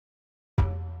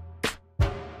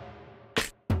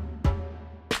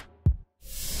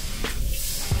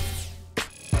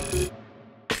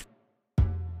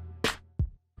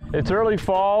It's early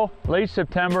fall, late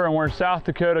September, and we're in South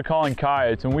Dakota calling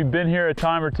coyotes. And we've been here a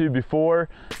time or two before.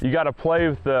 You got to play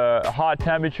with the hot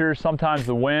temperatures, sometimes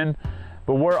the wind,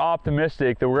 but we're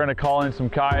optimistic that we're going to call in some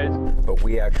coyotes. But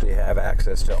we actually have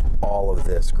access to all of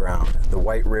this ground. The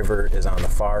White River is on the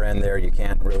far end there. You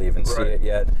can't really even see it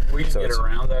yet. We can get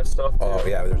around that stuff too. Oh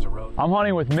yeah, there's a road. I'm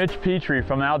hunting with Mitch Petrie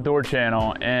from the Outdoor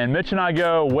Channel, and Mitch and I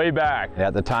go way back.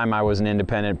 At the time I was an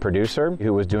independent producer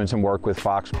who was doing some work with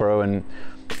Fox Pro, and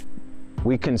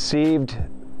we conceived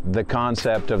the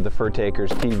concept of the Fur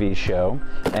Takers TV show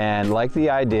and liked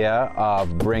the idea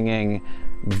of bringing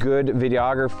good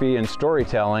videography and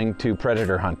storytelling to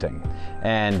predator hunting.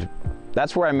 And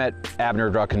that's where I met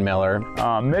Abner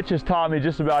Druckenmiller. Mitch has taught me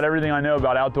just about everything I know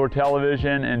about outdoor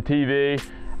television and TV.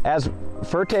 As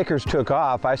Fur Takers took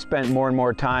off, I spent more and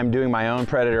more time doing my own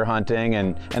predator hunting,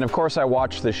 and of course I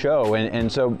watched the show,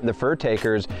 and so the Fur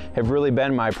Takers have really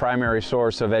been my primary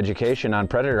source of education on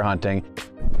predator hunting.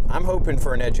 I'm hoping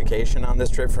for an education on this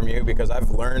trip from you because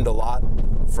I've learned a lot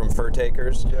from Fur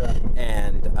Takers,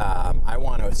 and I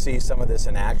want to see some of this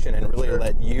in action and really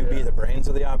let you be the brains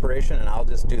of the operation, and I'll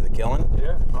just do the killing.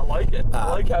 Yeah, I like it. I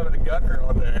like having a gunner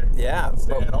on there. Yeah.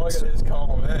 All I gotta do is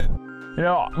call him in. You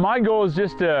know, my goal is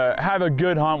just to have a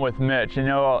good hunt with Mitch. You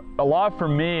know, a lot for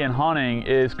me in hunting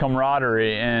is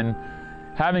camaraderie and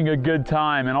having a good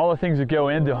time and all the things that go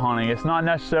into hunting. It's not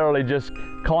necessarily just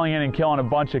calling in and killing a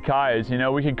bunch of coyotes. You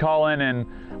know, we can call in and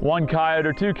one coyote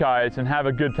or two coyotes and have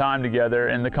a good time together.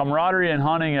 And the camaraderie in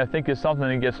hunting, I think, is something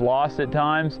that gets lost at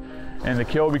times, and the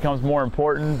kill becomes more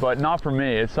important, but not for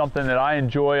me. It's something that I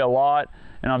enjoy a lot,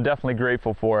 and I'm definitely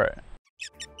grateful for it.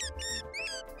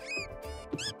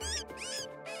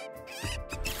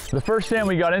 The first stand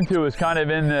we got into was kind of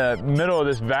in the middle of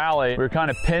this valley. We were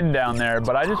kind of pinned down there,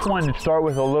 but I just wanted to start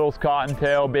with a little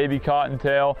cottontail, baby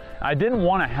cottontail. I didn't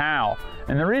want to howl.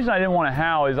 And the reason I didn't want to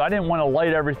howl is I didn't want to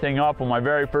light everything up on my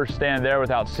very first stand there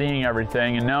without seeing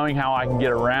everything and knowing how I can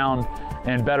get around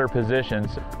in better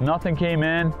positions. Nothing came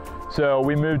in, so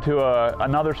we moved to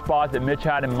another spot that Mitch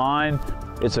had in mind.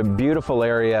 It's a beautiful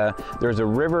area. There's a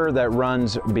river that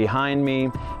runs behind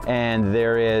me, and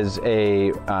there is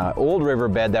a old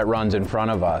riverbed that runs in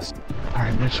front of us. All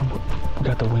right, Mitch, we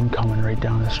got the wind coming right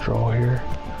down this draw here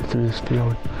through this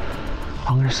field.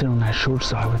 I'm gonna sit on that short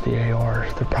side with the AR.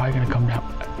 They're probably gonna come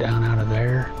down out of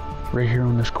there, right here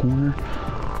on this corner.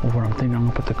 Or what I'm thinking, I'm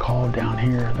gonna put the call down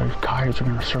here. Those coyotes are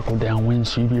gonna circle downwind,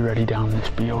 so you be ready down this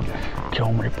field. Kill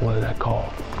them right below that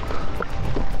call.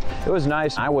 It was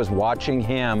nice. I was watching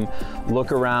him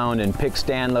look around and pick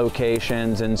stand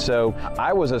locations, and so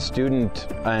I was a student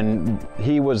and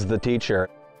he was the teacher.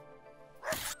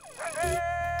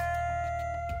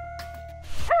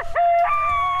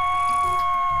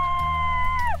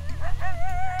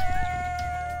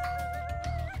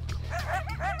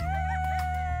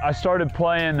 I started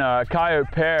playing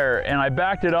coyote pair, and I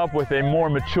backed it up with a more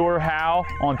mature howl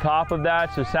on top of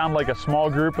that, so it sounded like a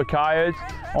small group of coyotes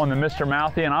on the Mr.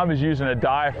 Mouthy, and I was using a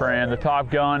diaphragm, the Top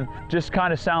Gun, just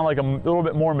kind of sound like a little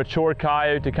bit more mature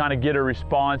coyote to kind of get a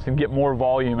response and get more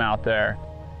volume out there.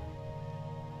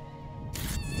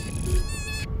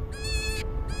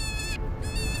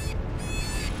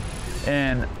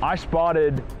 And I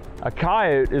spotted a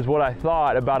coyote, is what I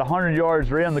thought, about 100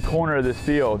 yards right on the corner of this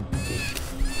field.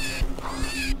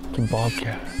 It's a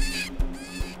bobcat.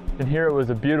 And here it was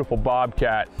a beautiful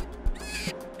bobcat.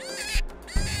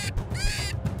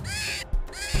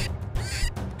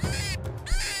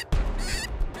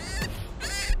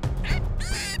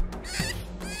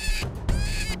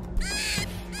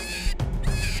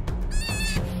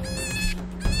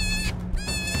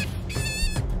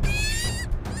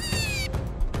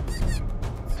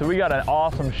 So we got an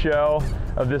awesome show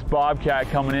of this bobcat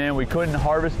coming in. We couldn't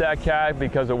harvest that cat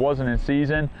because it wasn't in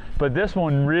season, but this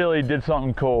one really did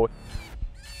something cool.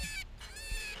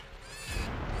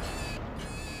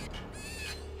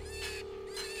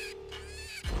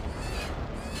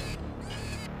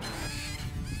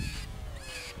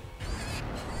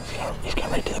 He's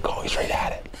getting right to the call, he's right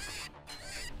at it.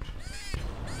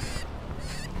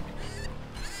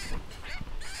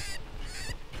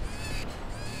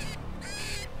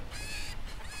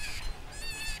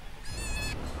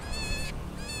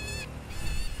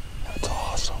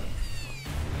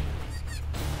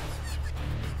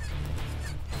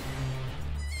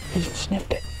 He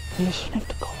sniffed it. He just sniffed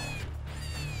the call.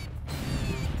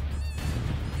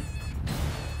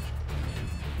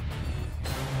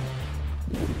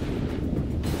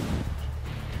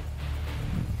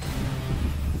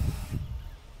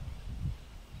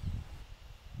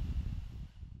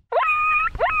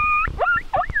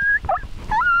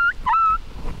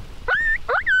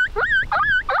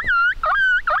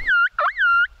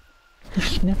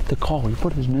 the call. He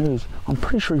put his nose, I'm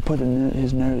pretty sure he put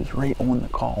his nose right on the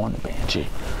call on the Banshee.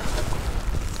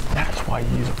 That's why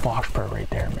you use a Fox Pro right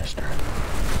there, mister.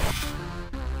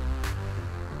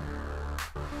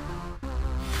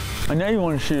 I know you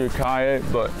want to shoot a coyote,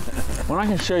 but when I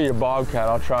can show you a bobcat,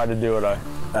 I'll try to do it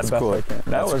That's the best cool. I can.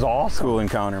 That was awesome. Cool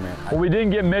encounter, man. Well, we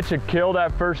didn't get Mitch a kill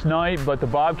that first night, but the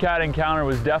bobcat encounter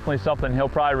was definitely something he'll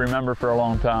probably remember for a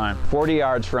long time. 40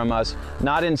 yards from us,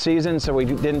 not in season, so we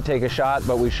didn't take a shot,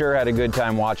 but we sure had a good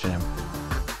time watching him.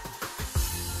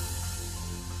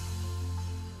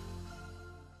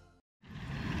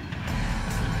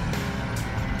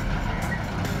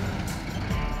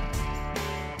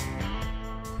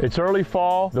 It's early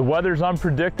fall, the weather's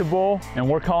unpredictable, and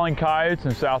we're calling coyotes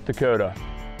in South Dakota.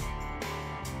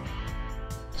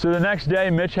 So the next day,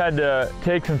 Mitch had to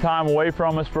take some time away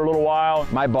from us for a little while.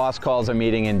 My boss calls a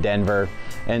meeting in Denver,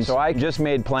 and so I just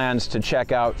made plans to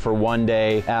check out for one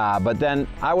day, but then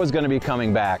I was going to be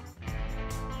coming back.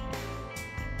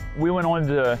 We went on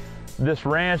to this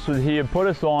ranch that he had put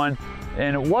us on,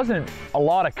 and it wasn't a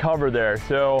lot of cover there,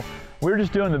 so we were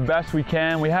just doing the best we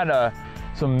can. We had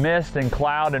some mist and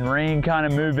cloud and rain kind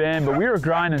of move in, but we were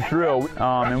grinding through,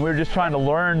 and we were just trying to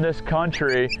learn this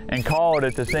country and call it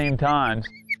at the same time.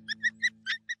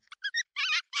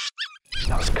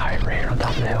 That was a coyote right here on top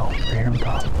of the hill, right here on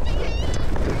top.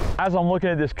 As I'm looking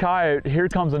at this coyote, here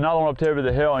comes another one up over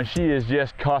the hill, and she is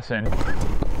just cussing.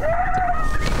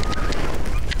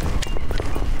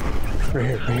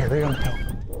 Right on the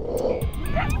hill.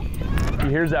 She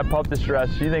hears that pup distress.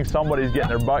 She thinks somebody's getting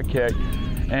their butt kicked.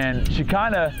 And she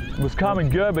kind of was coming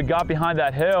good, but got behind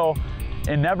that hill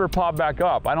and never popped back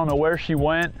up. I don't know where she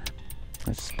went.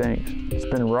 It stinks. It's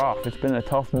been rough. It's been a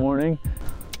tough morning,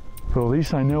 but at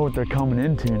least I know what they're coming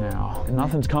into now.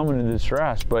 Nothing's coming to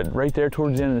distress, but right there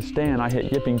towards the end of the stand, I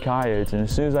hit yipping coyotes. And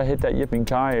as soon as I hit that yipping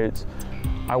coyotes,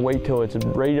 I wait till it's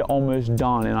right almost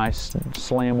done and I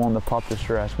slam on the pup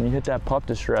distress. When you hit that pup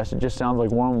distress, it just sounds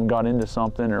like one of them got into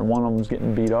something or one of them's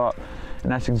getting beat up.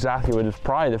 And that's exactly what it was.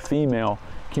 Probably the female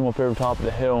came up over the top of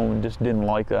the hill and just didn't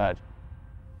like that.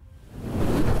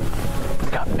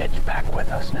 We got Mitch back with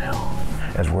us now.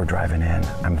 As we're driving in,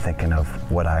 I'm thinking of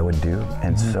what I would do,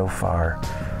 and so far,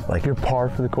 like... You're par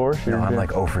for the course? No, I'm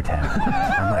like 0 for 10.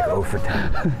 I'm like 0 for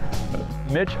 10.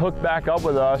 Mitch hooked back up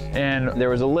with us, and there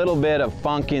was a little bit of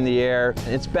funk in the air.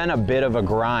 It's been a bit of a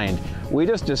grind. We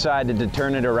just decided to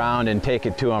turn it around and take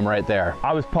it to him right there.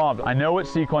 I was pumped. I know what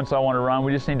sequence I want to run.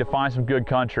 We just need to find some good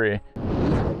country.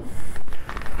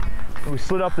 We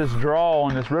slid up this draw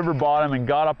on this river bottom and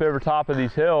got up over top of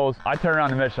these hills. I turned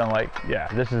around to Mitch and I'm like, yeah,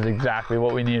 this is exactly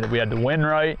what we needed. We had the wind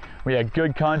right, we had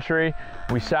good country.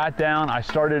 We sat down, I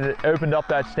opened up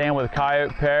that stand with a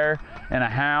coyote pair and a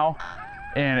howl,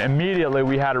 and immediately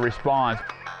we had a response.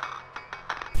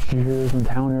 Did you hear this in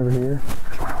town over here?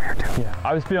 There's one over here too. Yeah,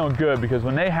 I was feeling good because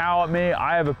when they howl at me,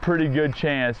 I have a pretty good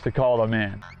chance to call them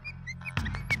in.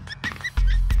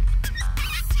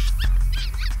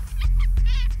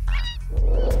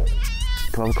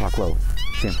 12 o'clock low.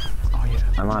 See him. Oh yeah.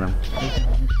 I'm on him.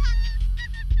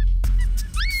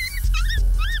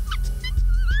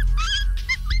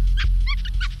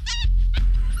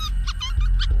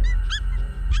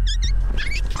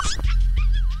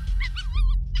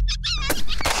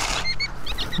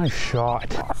 Nice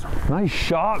shot. Awesome. Nice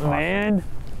shot, awesome. Man.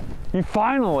 You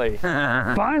finally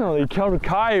killed a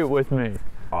coyote with me.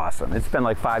 Awesome. It's been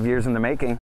like 5 years in the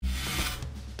making.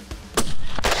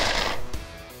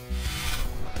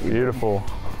 Beautiful.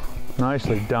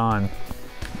 Nicely done.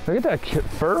 Look at that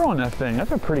fur on that thing.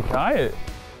 That's a pretty coyote.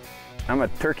 I'm a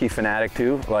turkey fanatic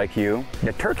too, like you.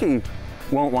 The turkey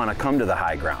won't want to come to the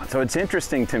high ground. So it's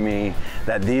interesting to me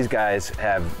that these guys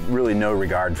have really no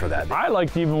regard for that. I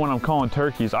like, even when I'm calling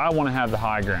turkeys, I want to have the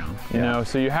high ground, you know?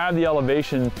 So you have the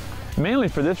elevation mainly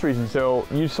for this reason. So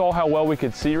you saw how well we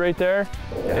could see right there.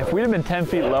 Yeah. If we'd have been 10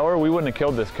 feet lower, we wouldn't have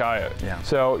killed this coyote. Yeah.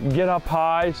 So get up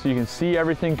high so you can see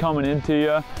everything coming into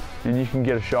you and you can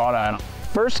get a shot at him.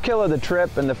 First kill of the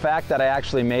trip, and the fact that I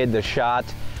actually made the shot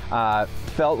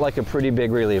felt like a pretty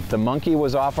big relief. The monkey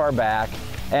was off our back,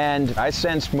 and I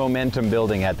sensed momentum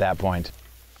building at that point.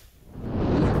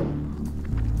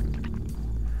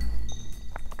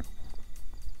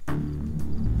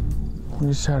 We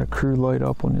just had a crew light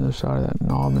up on the other side of that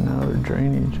knob and that other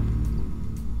drainage.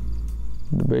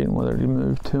 Debating whether to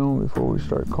move to them before we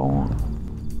start calling.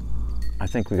 I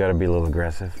think we got to be a little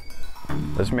aggressive.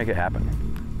 Let's make it happen.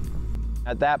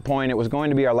 At that point, it was going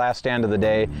to be our last stand of the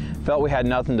day. Felt we had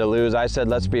nothing to lose. I said,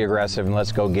 let's be aggressive and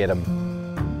let's go get them.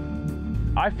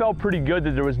 I felt pretty good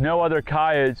that there was no other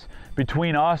coyotes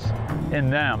between us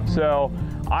and them. So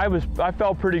I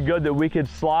felt pretty good that we could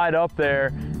slide up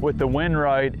there with the wind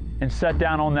right and set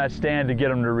down on that stand to get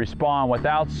them to respond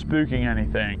without spooking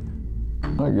anything.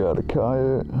 I got a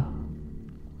coyote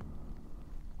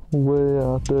way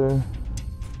out there,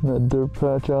 that dirt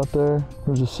patch out there.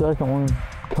 There's a second one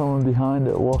coming behind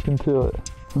it, walking to it.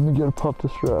 Let me get a pup to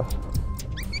stress.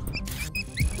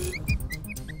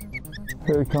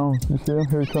 Here he comes. You see him?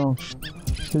 Here he comes.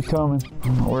 He's coming. I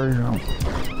don't know where he's going.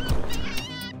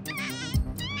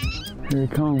 Here he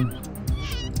comes.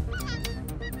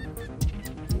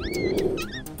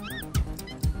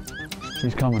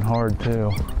 He's coming hard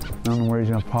too. I don't know where he's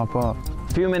gonna pop up.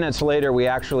 A few minutes later, we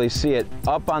actually see it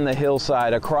up on the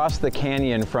hillside across the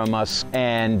canyon from us,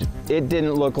 and it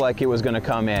didn't look like it was gonna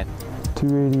come in.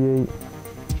 288.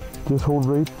 Just hold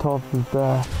right to the top of his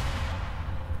back.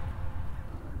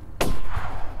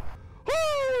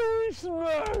 Holy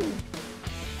smokes!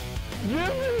 Give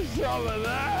me some of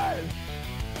that!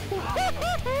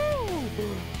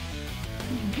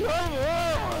 Come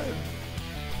on!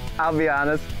 I'll be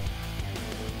honest,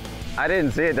 I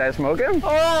didn't see it. Did I smoke him?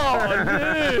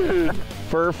 Oh, dude!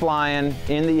 Fur flying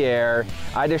in the air.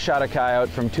 I just shot a coyote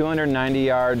from 290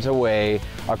 yards away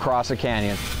across a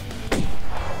canyon.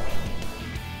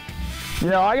 You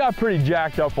know, I got pretty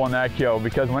jacked up on that kill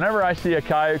because whenever I see a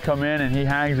coyote come in and he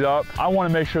hangs up, I want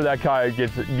to make sure that coyote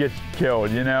gets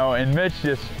killed, you know, and Mitch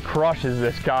just crushes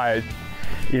this coyote.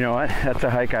 You know what? That's a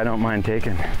hike I don't mind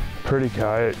taking. Pretty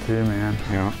coyote too, man.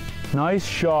 Yeah. Nice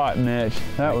shot, Mitch.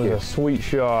 That was a sweet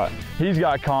shot. He's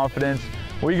got confidence.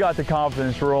 We got the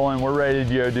confidence rolling. We're ready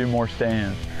to go do more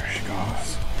stands. There she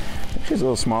goes. She's a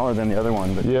little smaller than the other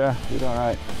one, but yeah, she's all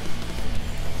right.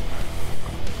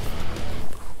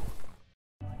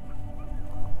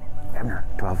 Abner,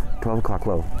 12 o'clock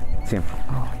low. See him.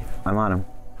 Oh. I'm on him.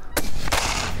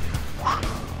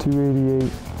 288.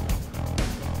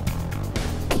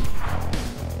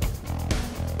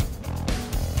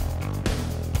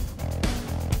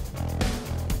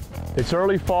 It's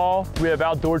early fall. We have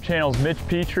Outdoor Channel's Mitch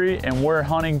Petrie, and we're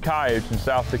hunting coyotes in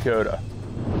South Dakota.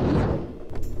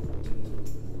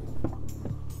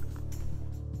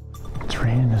 It's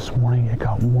raining this morning. It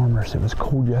got warmer. So it was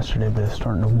cold yesterday, but it's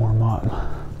starting to warm up.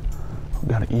 We've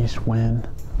got an east wind.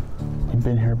 We've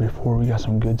been here before. We got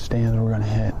some good stands we're gonna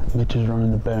hit. Mitch is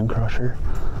running the bone crusher.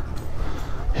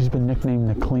 He's been nicknamed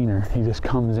the cleaner. He just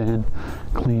comes in,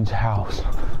 cleans house.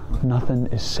 Nothing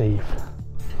is safe.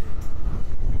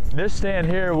 This stand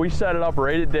here, we set it up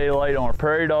right at daylight on a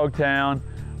prairie dog town.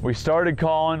 We started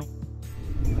calling.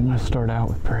 I'm gonna start out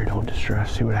with prairie dog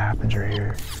distress, see what happens right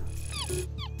here.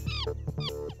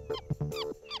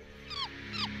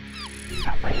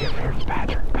 Right here,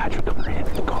 badger coming right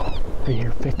into the call. Right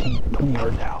here, 15, 20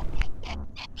 yards out.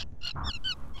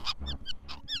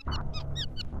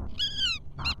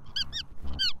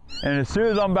 And as soon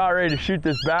as I'm about ready to shoot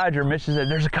this badger, Mitch said,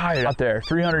 there's a coyote out there,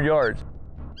 300 yards.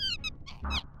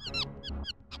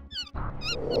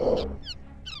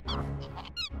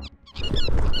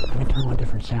 Let me turn on a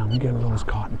different sound. Let me get a little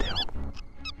cottontail.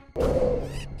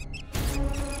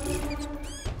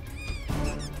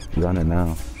 He's on it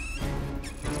now.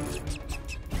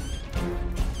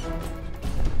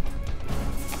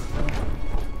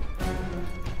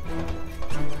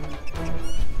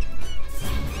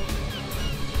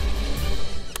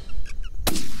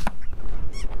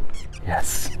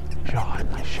 Yes. Shot,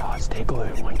 nice shot. Stay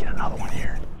glued. We might get another one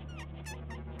here.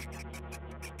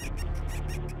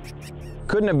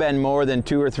 Couldn't have been more than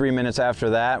 2 or 3 minutes after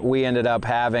that. We ended up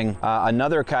having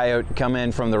another coyote come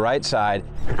in from the right side.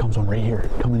 Here comes one right here.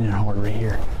 Coming in hard right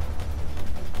here.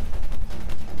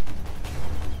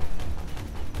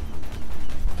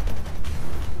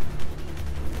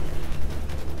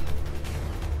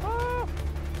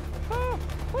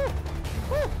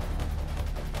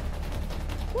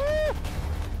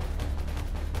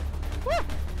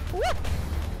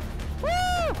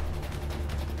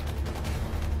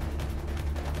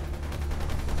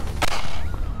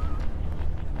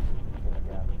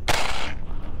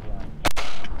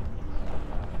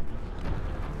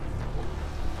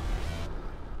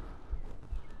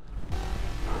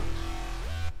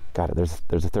 Got it.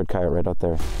 There's a third coyote right out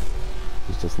there.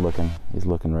 He's just looking. He's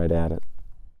looking right at it.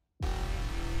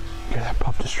 Get that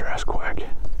pup to stress quick.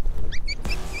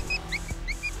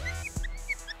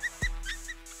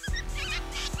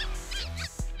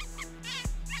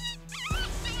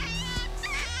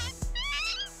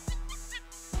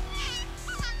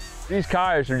 These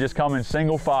coyotes are just coming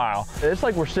single file. It's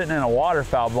like we're sitting in a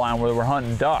waterfowl blind where we're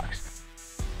hunting ducks.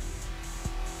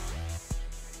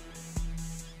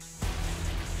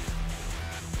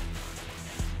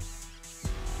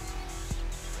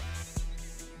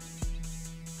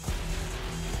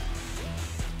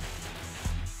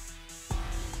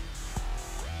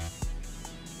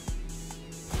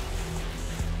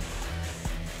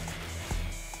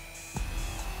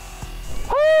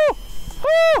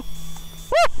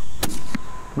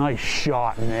 Nice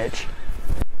shot, Mitch.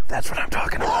 That's what I'm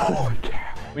talking about. Holy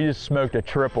cow. We just smoked a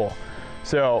triple.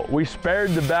 So we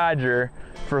spared the badger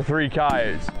for 3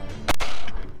 coyotes.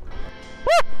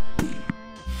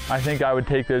 I think I would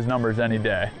take those numbers any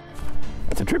day.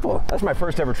 It's a triple. That's my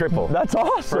first ever triple. That's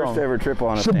awesome. First ever triple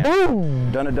on a stand.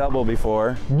 Shaboom! Done a double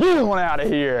before. Get one out of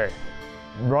here.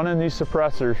 Running these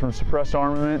suppressors from suppressed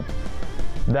armament,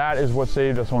 that is what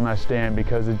saved us on that stand,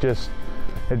 because it's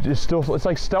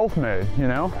like stealth mode, you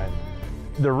know? Right.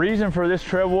 The reason for this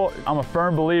triple, I'm a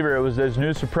firm believer, it was those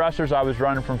new suppressors I was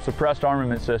running from suppressed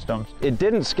armament systems. It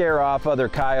didn't scare off other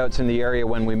coyotes in the area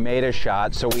when we made a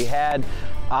shot, so we had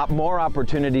more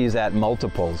opportunities at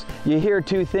multiples. You hear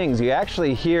 2 things. You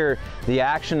actually hear the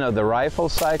action of the rifle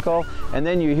cycle, and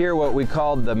then you hear what we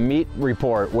called the meat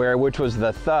report, which was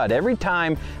the thud. Every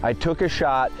time I took a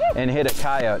shot and hit a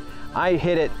coyote,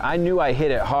 I knew I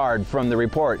hit it hard from the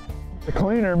report. The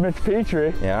cleaner, Mitch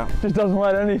Petrie, just doesn't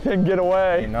let anything get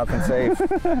away. Ain't nothing safe.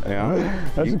 That's the kind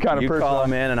of person. You call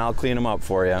them in and I'll clean them up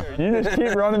for you. You just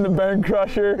keep running the bone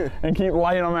crusher and keep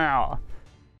lighting them out.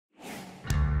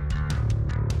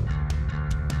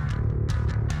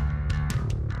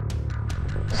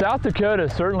 South Dakota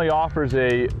certainly offers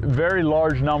a very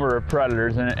large number of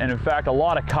predators and in fact a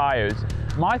lot of coyotes.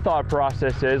 My thought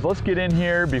process is, let's get in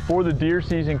here before the deer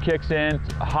season kicks in.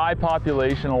 A high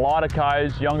population, a lot of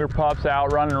coyotes, younger pups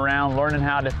out running around, learning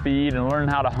how to feed and learning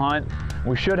how to hunt.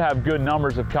 We should have good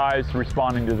numbers of coyotes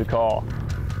responding to the call.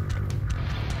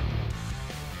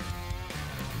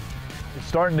 It's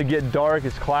starting to get dark,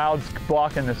 it's clouds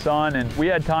blocking the sun, and we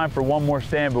had time for one more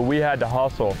stand, but we had to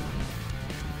hustle.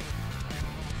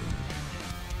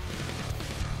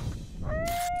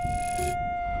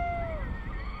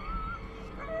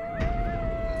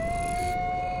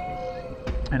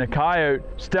 And a coyote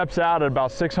steps out at about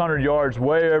 600 yards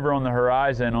way over on the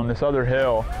horizon on this other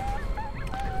hill.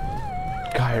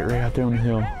 Coyote right out there on the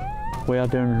hill. Way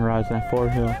out there on the horizon, that far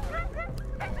hill.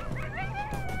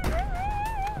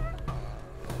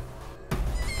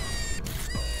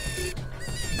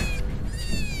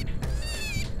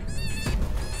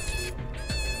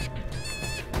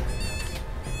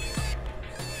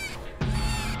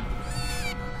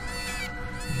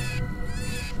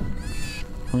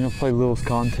 I'm gonna play Little's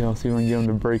Contail, see if I can get him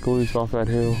to break loose off that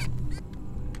hill.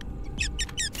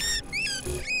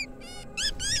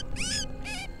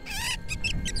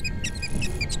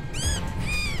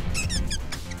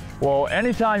 Well,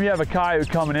 anytime you have a coyote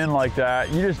coming in like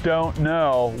that, you just don't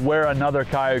know where another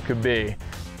coyote could be.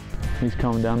 He's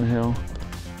coming down the hill.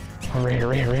 Oh, right here,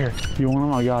 right here, right here. You want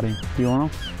him? I got him. Do you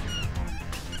want him?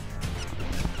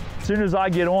 As soon as I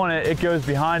get on it, it goes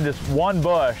behind this one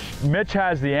bush. Mitch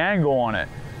has the angle on it.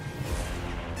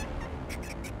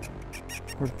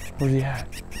 Where's he at?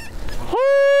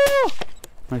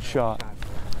 Nice shot.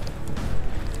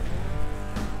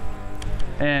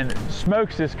 And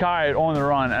smokes this coyote on the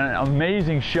run. An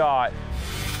amazing shot.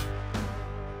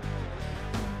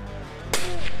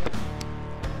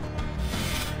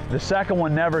 The second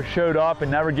one never showed up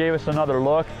and never gave us another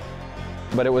look.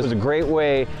 But it was a great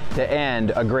way to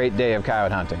end a great day of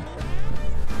coyote hunting.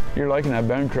 You're liking that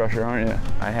bone crusher, aren't you?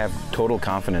 I have total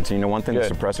confidence. You know, one thing the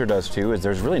suppressor does too is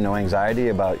there's really no anxiety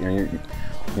about,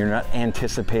 you're not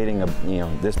anticipating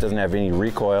this doesn't have any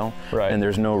recoil, right, and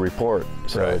there's no report.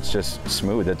 So it's just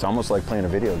smooth. It's almost like playing a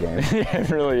video game. Yeah, it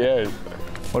really is.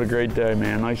 What a great day,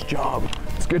 man. Nice job.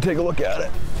 Let's go take a look at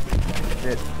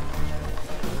it.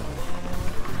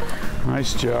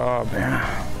 Nice job,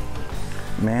 man.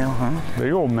 Male, huh?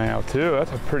 Big old male too.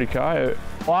 That's a pretty coyote.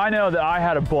 Well, I know that I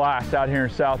had a blast out here in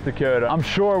South Dakota. I'm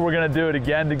sure we're gonna do it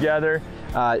again together.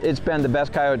 It's been the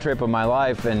best coyote trip of my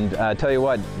life, and tell you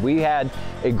what, we had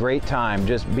a great time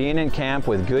just being in camp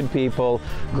with good people,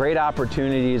 great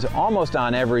opportunities almost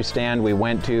on every stand we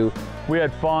went to. We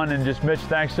had fun, and just Mitch,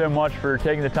 thanks so much for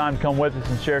taking the time to come with us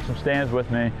and share some stands with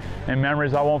me, and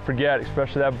memories I won't forget,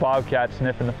 especially that bobcat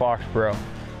sniffing the fox burrow.